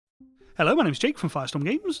Hello, my name's Jake from Firestorm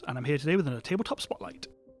Games, and I'm here today with another Tabletop Spotlight.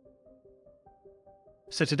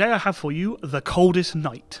 So today I have for you The Coldest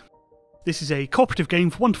Night. This is a cooperative game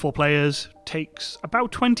for 1 to 4 players, takes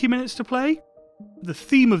about 20 minutes to play. The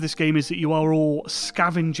theme of this game is that you are all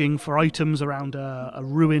scavenging for items around a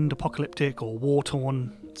ruined, apocalyptic or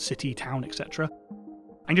war-torn city, town, etc.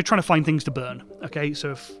 And you're trying to find things to burn, okay?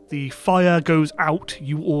 So if the fire goes out,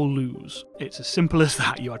 you all lose. It's as simple as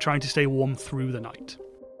that. You are trying to stay warm through the night.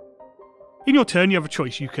 In your turn, you have a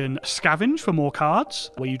choice. You can scavenge for more cards,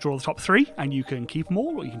 where you draw the top 3, and you can keep them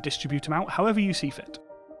all, or you can distribute them out however you see fit.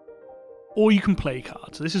 Or you can play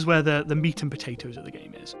cards. So this is where the meat and potatoes of the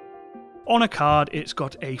game is. On a card, it's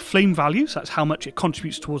got a flame value, so that's how much it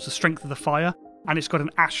contributes towards the strength of the fire, and it's got an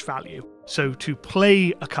ash value. So to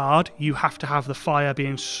play a card, you have to have the fire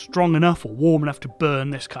being strong enough or warm enough to burn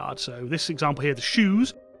this card. So this example here, the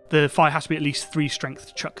shoes, the fire has to be at least 3 strength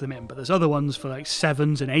to chuck them in, but there's other ones for like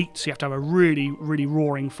 7s and 8s, so you have to have a really, really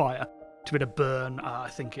roaring fire to be able to burn, I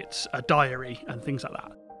think it's a diary and things like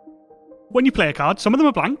that. When you play a card, some of them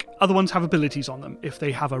are blank, other ones have abilities on them. If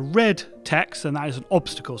they have a red text, then that is an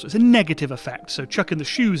obstacle, so it's a negative effect. So chucking the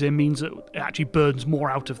shoes in means that it actually burns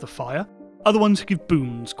more out of the fire. Other ones give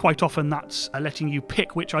boons. Quite often that's letting you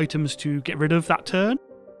pick which items to get rid of that turn,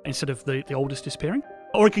 instead of the oldest disappearing.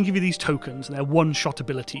 Or it can give you these tokens, and they're one-shot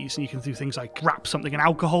abilities, and you can do things like wrap something in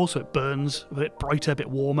alcohol so it burns a bit brighter, a bit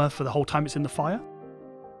warmer for the whole time it's in the fire.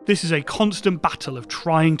 This is a constant battle of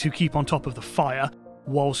trying to keep on top of the fire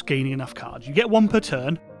whilst gaining enough cards. You get 1 per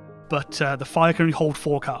turn, but the fire can only hold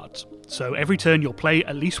 4 cards. So every turn you'll play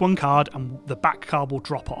at least 1 card, and the back card will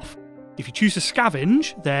drop off. If you choose to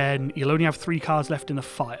scavenge, then you'll only have 3 cards left in the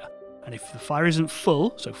fire. And if the fire isn't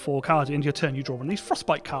full, so 4 cards into your turn, you draw one of these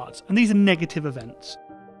frostbite cards, and these are negative events.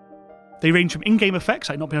 They range from in-game effects,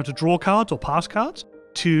 like not being able to draw cards or pass cards,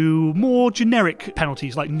 to more generic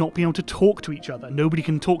penalties, like not being able to talk to each other. Nobody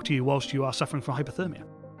can talk to you whilst you are suffering from hypothermia.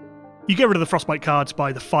 You get rid of the frostbite cards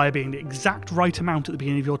by the fire being the exact right amount at the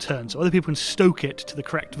beginning of your turn, so other people can stoke it to the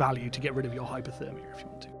correct value to get rid of your hypothermia if you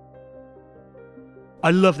want to. I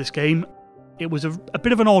love this game. It was a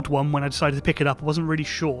bit of an odd one when I decided to pick it up. I wasn't really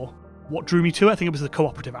sure what drew me to it. I think it was the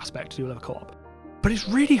cooperative aspect to do with a co-op. But it's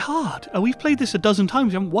really hard. We've played this a dozen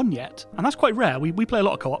times, we haven't won yet. And that's quite rare. We play a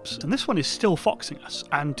lot of co-ops, and this one is still foxing us.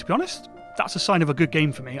 And to be honest, that's a sign of a good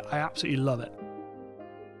game for me. I absolutely love it.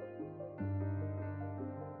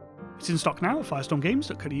 It's in stock now at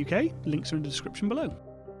firestormgames.co.uk. Links are in the description below.